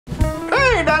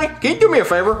Daddy, can you do me a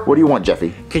favor? What do you want,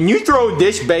 Jeffy? Can you throw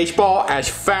this baseball as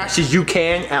fast as you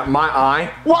can at my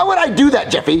eye? Why would I do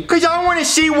that, Jeffy? Because I want to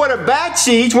see what a bat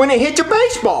sees when it hits a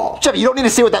baseball. Jeffy, you don't need to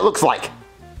see what that looks like.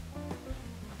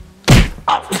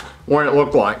 Ow. What it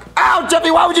looked like. Ow,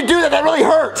 Jeffy, why would you do that? That really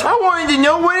hurt. I wanted to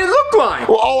know what it looked like.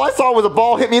 Well, all I saw was a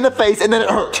ball hit me in the face and then it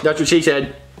hurt. That's what she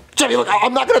said. Jeffy, look,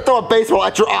 I'm not gonna throw a baseball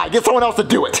at your eye. Get someone else to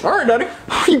do it. All right, Daddy.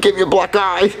 You gave me a black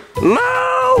eye.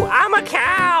 Moo! I'm a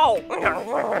cow!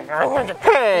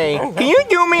 Hey, can you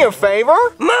do me a favor?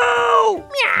 Moo!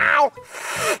 Meow!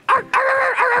 Quack,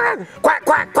 quack,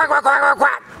 quack, quack, quack, quack,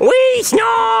 quack! We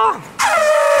snore!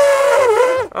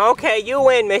 Okay, you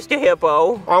win, Mr.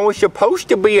 Hippo. I was supposed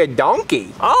to be a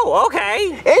donkey. Oh,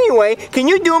 okay. Anyway, can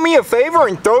you do me a favor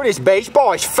and throw this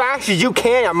baseball as fast as you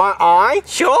can at my eye?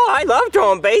 Sure, I love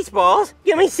throwing baseballs.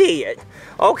 Let me see it.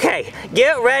 Okay,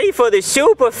 get ready for the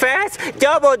super fast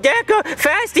double-decker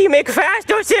Fasty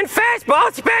McFasterson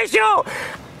fastball special.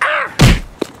 Ah!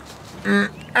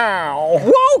 Ow.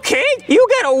 Whoa, kid! You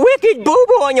got a wicked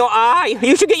boo-boo on your eye.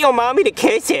 You should get your mommy to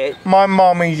kiss it. My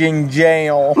mommy's in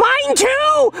jail. Mine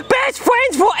too! Best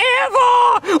friends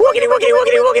forever! Woogity, woogity,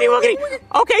 woogity, woogity, woogity.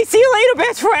 Okay, see you later,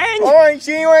 best friend. All right,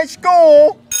 see you at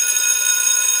school.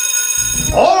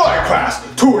 All right, class.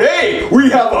 Today we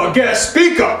have a guest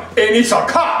speaker, and it's a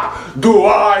cop. Do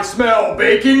I smell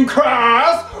bacon,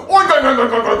 class? Oink, oink, oink,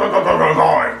 oink, oink, oink, oink,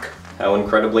 oink. How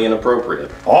incredibly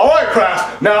inappropriate. All right,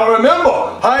 class. Now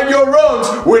remember, hide your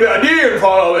runs with a D in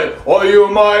front of it, or you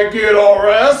might get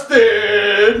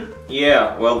arrested.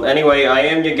 Yeah, well, anyway, I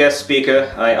am your guest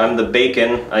speaker. I'm the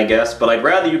bacon, I guess, but I'd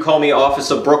rather you call me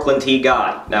Officer Brooklyn T.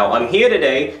 Guy. Now, I'm here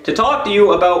today to talk to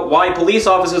you about why police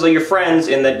officers are your friends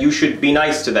and that you should be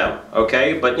nice to them,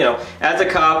 okay? But, you know, as a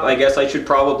cop, I guess I should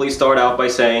probably start out by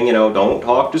saying, you know, don't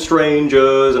talk to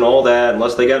strangers and all that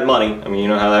unless they got money. I mean, you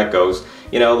know how that goes.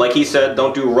 You know, like he said,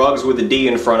 don't do rugs with a D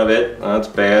in front of it. That's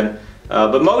bad.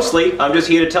 But mostly, I'm just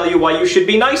here to tell you why you should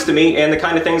be nice to me and the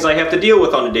kind of things I have to deal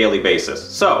with on a daily basis.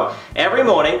 So, every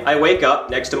morning, I wake up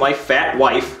next to my fat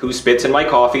wife who spits in my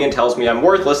coffee and tells me I'm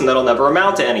worthless and that'll never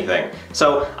amount to anything.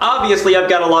 So, obviously, I've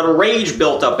got a lot of rage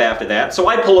built up after that, so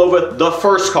I pull over the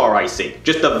first car I see.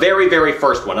 Just the very, very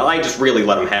first one, and I just really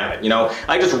let him have it, you know?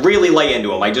 I just really lay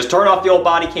into him. I just turn off the old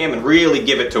body cam and really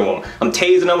give it to him. I'm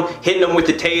tasing him, hitting him with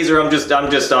the taser,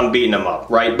 I'm beating him up,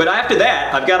 right? But after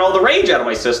that, I've got all the rage out of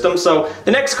my system, so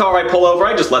the next car I pull over,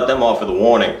 I just let them off with a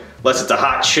warning. Unless it's a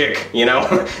hot chick, you know?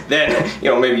 Then, you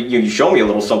know, maybe you show me a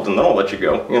little something, then I'll let you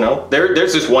go, you know?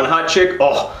 There's this one hot chick,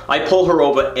 oh, I pull her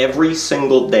over every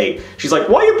single day. She's like,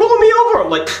 why are you pulling me over? I'm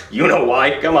like, you know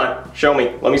why. Come on, show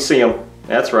me. Let me see them.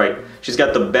 That's right. She's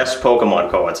got the best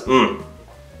Pokemon cards.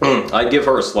 I'd give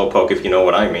her a slowpoke if you know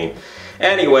what I mean.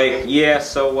 Anyway, yeah,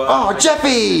 so, Oh,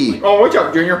 Jeffy! Oh, what's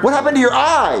up, Junior? What happened to your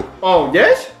eye? Oh,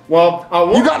 this? Well,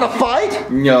 You got in a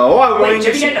fight? No, I wanted Wait,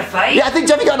 Jeffy got in a fight? Yeah, I think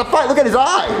Jeffy got in a fight. Look at his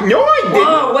eye. No, I didn't.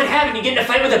 Whoa, what happened? You get in a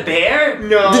fight with a bear?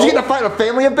 No. Did you get in a fight with a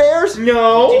family of bears?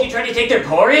 No. Did you try to take their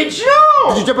porridge? No.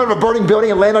 Did you jump out of a burning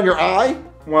building and land on your eye?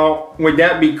 Well, would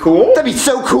that be cool? That'd be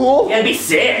so cool. Yeah, that'd be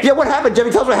sick. Yeah, what happened?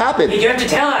 Jeffy, tell us what happened. You have to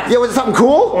tell us. Yeah, was it something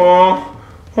cool?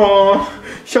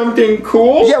 Something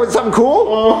cool? Yeah, was it something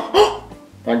cool?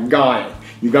 I got it.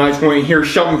 You guys want to hear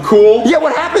something cool? Yeah,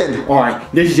 what happened?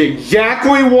 Alright, this is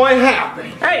exactly what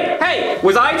happened. Hey,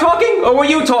 was I talking or were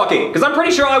you talking? Because I'm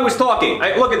pretty sure I was talking.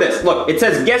 Look at this, look, it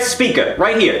says guest speaker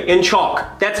right here in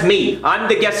chalk. That's me, I'm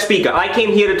the guest speaker. I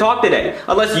came here to talk today.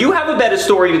 Unless you have a better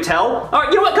story to tell. Alright,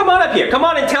 you know what, come on up here. Come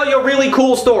on and tell your really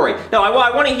cool story. No,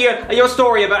 I want to hear your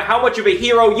story about how much of a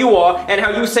hero you are and how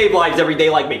you save lives every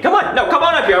day like me. Come on, no, come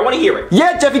on up here, I want to hear it.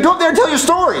 Yeah, Jeffy, go up there and tell your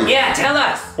story. Yeah, tell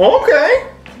us. Okay.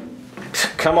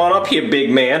 Come on up here, big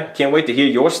man. Can't wait to hear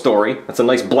your story. That's a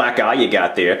nice black eye you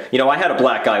got there. You know, I had a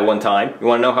black eye one time. You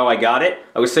want to know how I got it?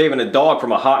 I was saving a dog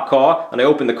from a hot car, and I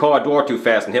opened the car door too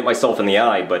fast and hit myself in the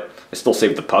eye, but I still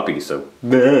saved the puppy, so...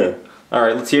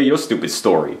 Alright, let's hear your stupid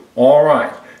story.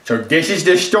 Alright, so this is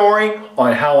the story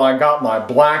on how I got my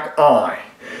black eye.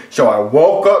 So I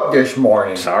woke up this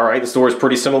morning. Alright, the story's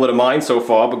pretty similar to mine so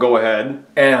far, but go ahead.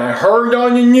 And I heard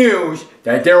on the news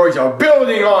that there was a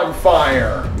building on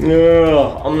fire.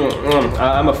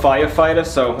 I'm a firefighter,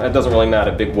 so that doesn't really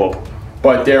matter, big whoop.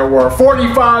 But there were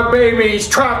 45 babies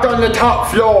trapped on the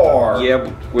top floor.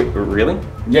 Yeah, wait, really?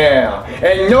 Yeah,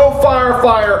 and no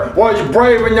firefighter was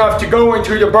brave enough to go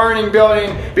into the burning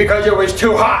building because it was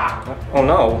too hot. Oh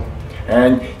no.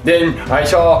 And then I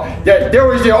saw that there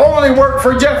was the only work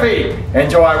for Jeffy. And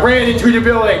so I ran into the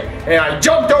building and I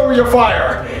jumped over the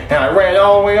fire. And I ran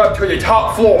all the way up to the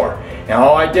top floor. And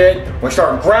all I did was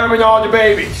start grabbing all the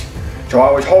babies. So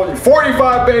I was holding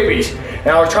 45 babies. and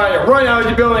I was trying to run out of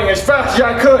the building as fast as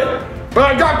I could. But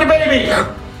I dropped the baby.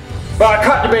 But I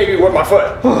caught the baby with my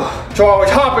foot. So I was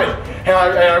hopping, and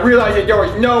I realized that there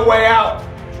was no way out.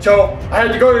 So I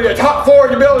had to go to the top floor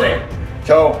of the building.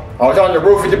 So I was on the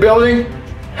roof of the building,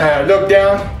 and I looked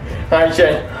down, and I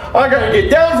said, I gotta get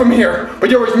down from here, but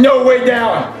there was no way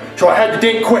down. So I had to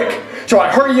think quick. So I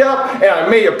hurried up, and I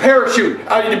made a parachute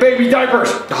out of the baby's diapers.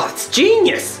 Oh, it's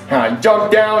genius. And I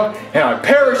jumped down, and I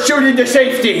parachuted to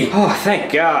safety. Oh,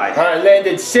 thank God. And I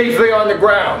landed safely on the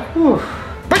ground.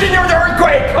 But then there was an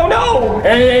earthquake. Oh, no.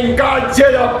 And then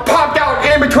Godzilla popped out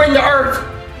in between the earth.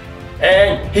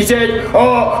 And he said,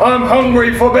 oh, I'm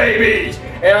hungry for babies.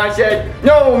 And I said,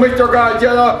 no, Mr.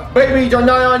 Godzilla, babies are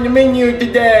not on the menu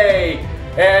today.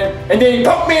 And then he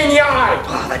poked me in the eye.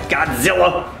 Oh, that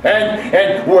Godzilla.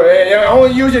 And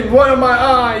only using one of my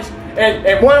eyes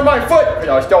and one of my foot, because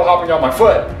I was still hopping on my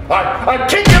foot. I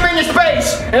kicked him into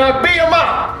space and I beat him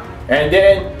up. And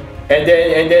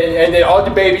then all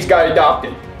the babies got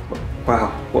adopted.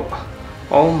 Wow.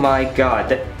 Oh my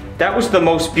God. That was the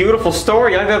most beautiful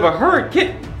story I've ever heard.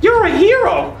 You're a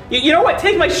hero. You know what?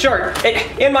 Take my shirt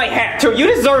and my hat too. You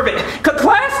deserve it.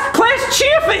 Class,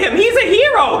 cheer for him. He's a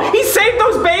hero. He saved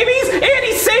those babies and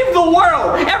he saved the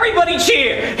world. Everybody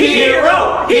cheer.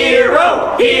 Hero,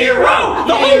 hero, hero.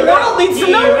 The whole world needs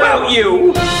to know about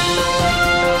you.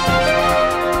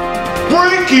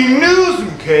 Breaking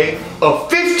news, okay? A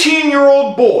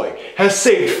 15-year-old boy has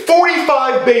saved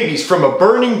 45 babies from a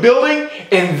burning building,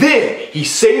 and then he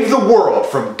saved the world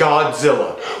from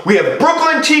Godzilla. We have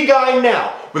Brooklyn T Guy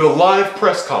now with a live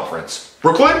press conference.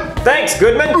 Brooklyn? Thanks,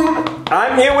 Goodman.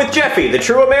 I'm here with Jeffy, the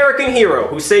true American hero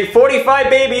who saved 45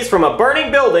 babies from a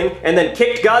burning building and then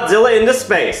kicked Godzilla into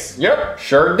space. Yep,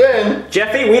 sure did.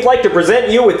 Jeffy, we'd like to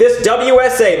present you with this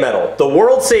WSA medal, the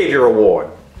World Savior Award.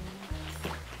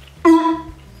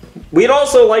 We'd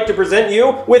also like to present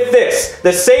you with this,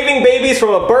 the Saving Babies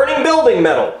from a Burning Building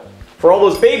medal. For all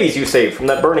those babies you saved from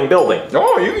that burning building.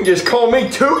 Oh, you can just call me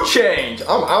 2 Chainz.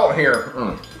 I'm out here.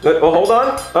 Well, hold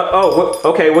on.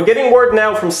 Okay, we're getting word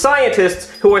now from scientists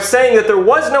who are saying that there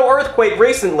was no earthquake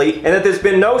recently and that there's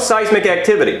been no seismic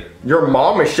activity. Your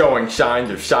mom is showing signs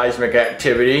of seismic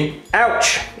activity.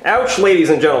 Ouch. Ouch,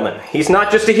 ladies and gentlemen. He's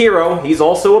not just a hero, he's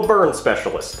also a burn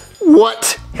specialist.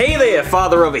 What? Hey there,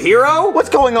 father of a hero. What's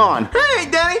going on? Hey,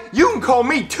 Daddy, you can call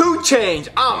me 2 Chainz.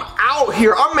 I'm out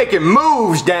here. I'm making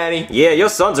moves, Daddy. Yeah, your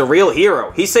son's a real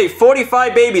hero. He saved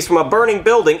 45 babies from a burning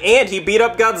building and he beat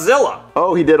up Godzilla.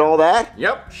 Oh, he did all that?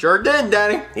 Yep, sure did,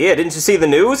 Daddy. Yeah, didn't you see the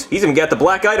news? He's even got the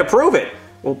black eye to prove it.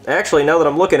 Well, actually, now that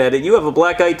I'm looking at it, you have a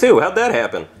black eye too. How'd that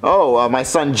happen? Oh, my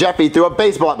son Jeffy threw a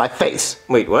baseball at my face.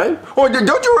 Wait, what? Oh,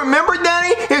 don't you remember,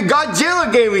 Daddy?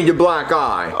 Godzilla gave me the black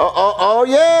eye. Oh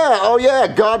yeah,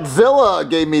 Godzilla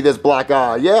gave me this black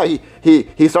eye. Yeah,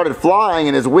 he started flying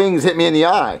and his wings hit me in the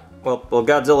eye. Well,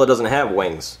 Godzilla doesn't have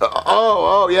wings.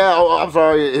 I'm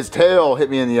sorry, his tail hit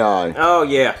me in the eye. Oh,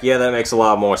 yeah, that makes a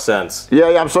lot more sense.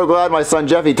 Yeah, I'm so glad my son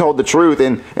Jeffy told the truth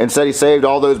and said he saved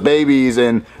all those babies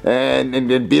and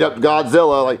beat up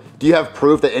Godzilla. Like, do you have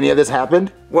proof that any of this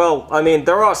happened? Well, I mean,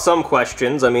 there are some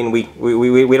questions. I mean, we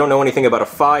don't know anything about a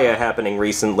fire happening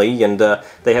recently, and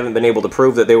they haven't been able to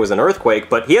prove that there was an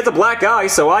earthquake, but he has a black eye,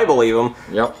 so I believe him.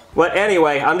 Yep. But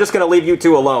anyway, I'm just gonna leave you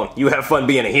two alone. You have fun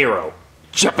being a hero.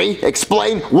 Jeffy,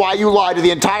 explain why you lied to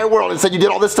the entire world and said you did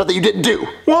all this stuff that you didn't do.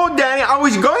 Well, Daddy, I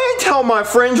was going to tell my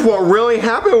friends what really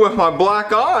happened with my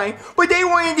black eye, but they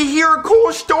wanted to hear a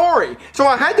cool story. So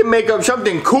I had to make up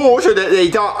something cool so that they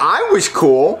thought I was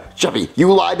cool. Jeffy,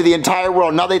 you lied to the entire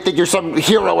world. Now they think you're some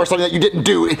hero or something that you didn't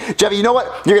do. Jeffy, you know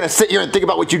what? You're going to sit here and think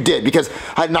about what you did because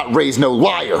I did not raise no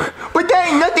liar. But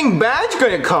Daddy, nothing bad's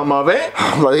going to come of it.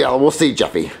 Well, yeah, we'll see,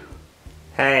 Jeffy.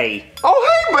 Hey.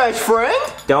 Oh, hey, best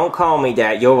friend. Don't call me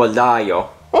that. You're a liar.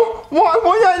 Oh, what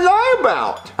did I lie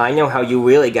about? I know how you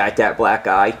really got that black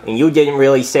eye, and you didn't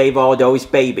really save all those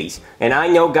babies. And I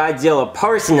know Godzilla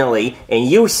personally, and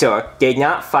you, sir, did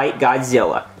not fight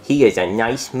Godzilla. He is a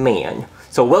nice man.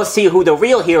 So we'll see who the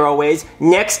real hero is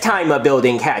next time a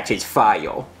building catches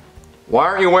fire. Why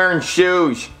aren't you wearing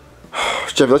shoes?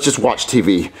 Jeffy, let's just watch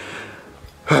TV.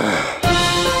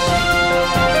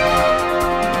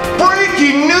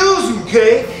 Breaking news,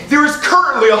 okay? There is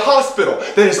currently a hospital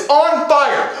that is on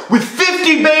fire with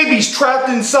 50 babies trapped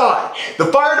inside. The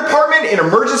fire department and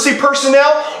emergency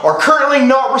personnel are currently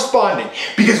not responding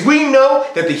because we know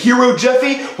that the hero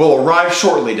Jeffy will arrive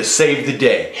shortly to save the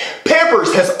day.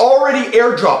 Pampers has already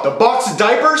airdropped a box of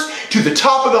diapers to the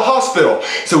top of the hospital,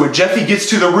 so when Jeffy gets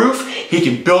to the roof, he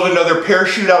can build another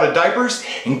parachute out of diapers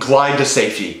and glide to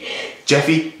safety.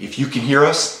 Jeffy, if you can hear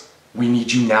us, we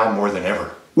need you now more than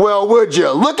ever. Well, would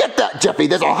you? Look at that, Jeffy.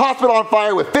 There's a hospital on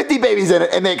fire with 50 babies in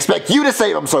it, and they expect you to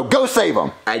save them, so go save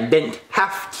them. I didn't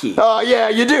have to. Oh, yeah,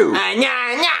 you do. Nah,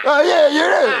 nah. Oh, yeah, you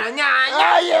do.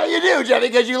 Oh, yeah, you do, Jeffy,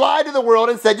 because you lied to the world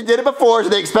and said you did it before, so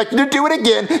they expect you to do it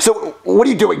again. So, what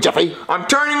are you doing, Jeffy? I'm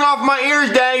turning off my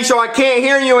ears, Daddy, so I can't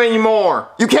hear you anymore.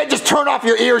 You can't just turn off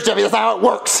your ears, Jeffy. That's not how it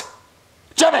works.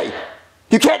 Jeffy,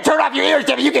 you can't turn off your ears,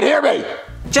 Jeffy. You can hear me.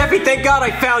 Jeffy, thank God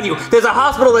I found you. There's a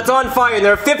hospital that's on fire and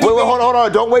there are 50... Wait, hold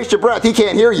on. Don't waste your breath. He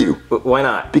can't hear you. Why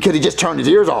not? Because he just turned his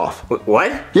ears off.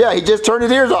 What? Yeah, he just turned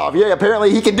his ears off. Yeah,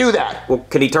 apparently he can do that. Well,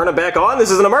 can he turn them back on?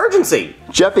 This is an emergency.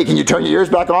 Jeffy, can you turn your ears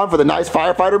back on for the nice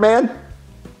firefighter man?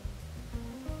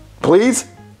 Please?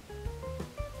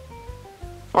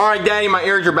 All right, Daddy, my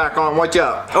ears are back on. What's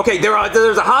up? Okay,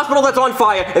 there's a hospital that's on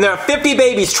fire and there are 50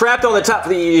 babies trapped on the top...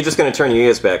 You're just going to turn your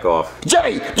ears back off.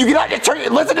 Jeffy, you cannot just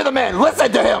listen to the man. Listen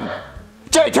to him.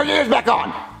 Jeffy, turn your ears back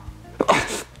on.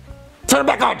 Turn them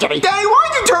back on, Jeffy. Daddy,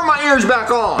 why'd you turn my ears back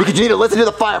on? Because you need to listen to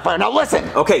the firefighter. Now listen.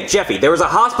 Okay, Jeffy, there is a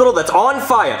hospital that's on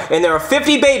fire and there are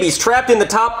 50 babies trapped in the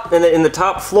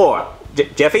top floor.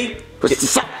 Jeffy?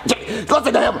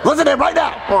 Listen to him. Listen to him right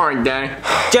now. All right, Daddy.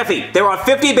 Jeffy, there are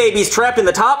 50 babies trapped in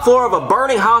the top floor of a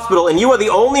burning hospital and you are the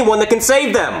only one that can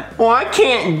save them. Well, I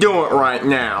can't do it right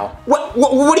now.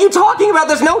 What are you talking about?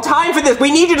 There's no time for this.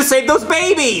 We need you to save those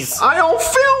babies. I don't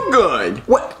feel good.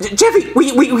 What? Jeffy,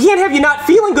 we can't have you not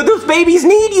feeling good. Those babies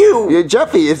need you. Yeah,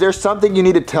 Jeffy, is there something you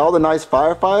need to tell the nice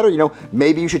firefighter? You know,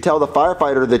 maybe you should tell the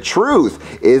firefighter the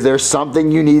truth. Is there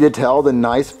something you need to tell the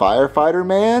nice firefighter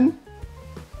man?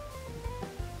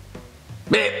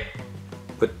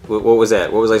 But what was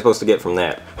that? What was I supposed to get from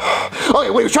that? Okay,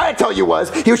 what he was trying to tell you was,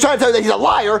 he was trying to tell you that he's a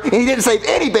liar and he didn't save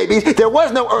any babies. There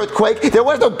was no earthquake. There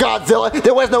was no Godzilla.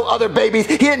 There was no other babies.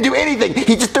 He didn't do anything.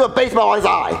 He just threw a baseball on his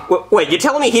eye. Wait, you're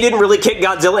telling me he didn't really kick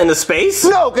Godzilla into space?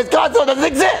 No, because Godzilla doesn't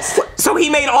exist. So he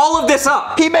made all of this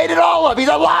up? He made it all up. He's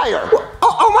a liar.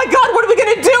 Oh my God, what are we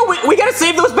gonna do? We gotta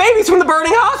save those babies from the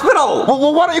burning hospital.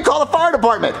 Well, why don't you call the fire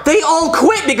department? They all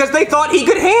quit because they thought he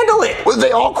could handle it. Well,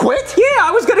 they all quit? Yeah,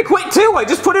 I was gonna quit too. I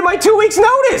just put in my 2 weeks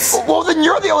notice. Well, then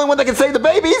you're the only one that can save the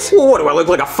babies. Well, what, do I look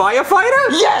like a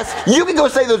firefighter? Yes, you can go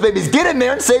save those babies. Get in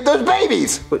there and save those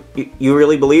babies. You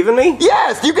really believe in me?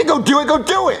 Yes, you can go do it. Go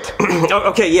do it.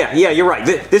 Okay, yeah, you're right.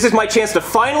 This is my chance to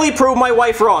finally prove my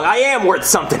wife wrong. I am worth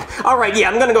something. All right, yeah,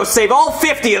 I'm gonna go save all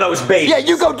 50 of those babies. Yeah,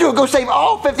 you go do it. Go save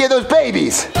all 50 of those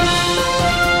babies.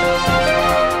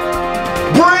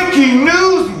 Breaking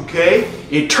news, okay?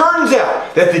 It turns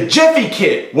out that the Jeffy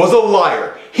kid was a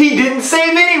liar. He didn't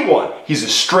save anyone. He's a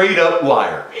straight up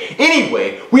liar.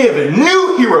 Anyway, we have a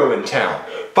new hero in town.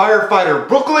 Firefighter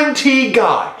Brooklyn T.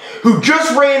 Guy, who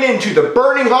just ran into the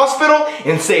burning hospital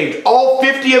and saved all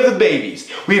 50 of the babies.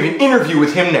 We have an interview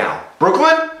with him now.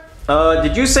 Brooklyn?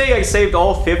 Did you say I saved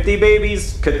all 50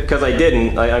 babies? Because I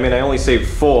didn't. I mean, I only saved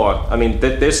 4. I mean,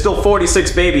 there's still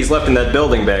 46 babies left in that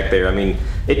building back there. I mean,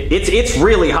 it's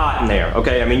really hot in there,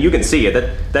 okay? I mean, you can see it.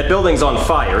 That building's on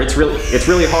fire. It's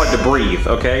really hard to breathe,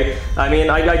 okay? I mean,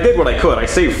 I did what I could. I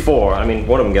saved 4. I mean,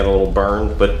 one of them got a little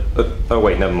burned, but... oh,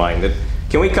 wait, never mind.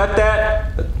 Can we cut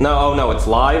that? No, oh, no, it's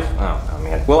live? Oh,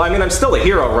 man. Well, I mean, I'm still a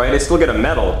hero, right? I still get a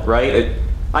medal, right?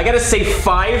 I gotta save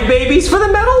 5 babies for the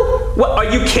medal? What, are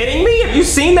you kidding me? Have you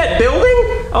seen that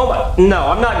building? Oh, no,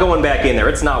 I'm not going back in there.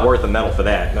 It's not worth a medal for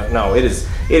that. No, it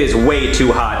is way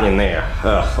too hot in there.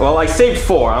 Well, I saved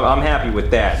 4. I'm happy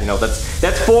with that. You know,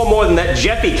 that's 4 more than that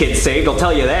Jeffy kid saved, I'll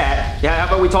tell you that. Yeah, how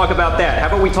about we talk about that? How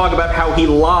about we talk about how he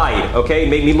lied, okay?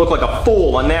 Made me look like a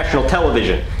fool on national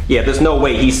television. Yeah, there's no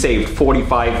way he saved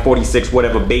 45, 46,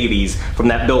 whatever babies from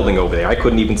that building over there. I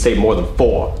couldn't even save more than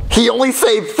 4. He only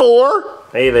saved 4?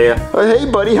 Hey there. Hey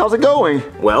buddy, how's it going?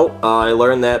 Well, I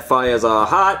learned that fires are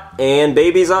hot and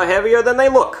babies are heavier than they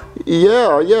look.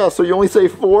 Yeah, so you only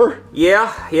saved 4? Yeah,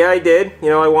 I did. You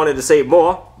know, I wanted to save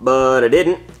more, but I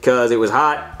didn't, because it was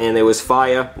hot and there was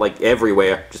fire, like,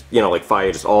 everywhere. Just, you know, like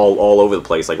fire just all over the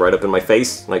place, like right up in my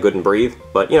face, and I couldn't breathe.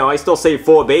 But, you know, I still saved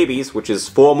 4 babies, which is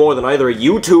 4 more than either of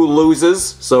you 2 losers,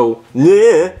 so,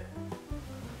 yeah.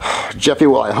 Jeffy,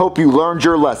 well, I hope you learned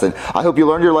your lesson. I hope you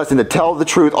learned your lesson to tell the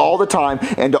truth all the time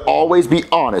and to always be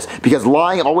honest, because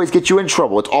lying always gets you in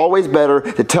trouble. It's always better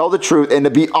to tell the truth and to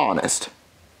be honest.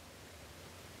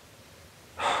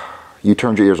 You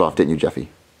turned your ears off, didn't you, Jeffy?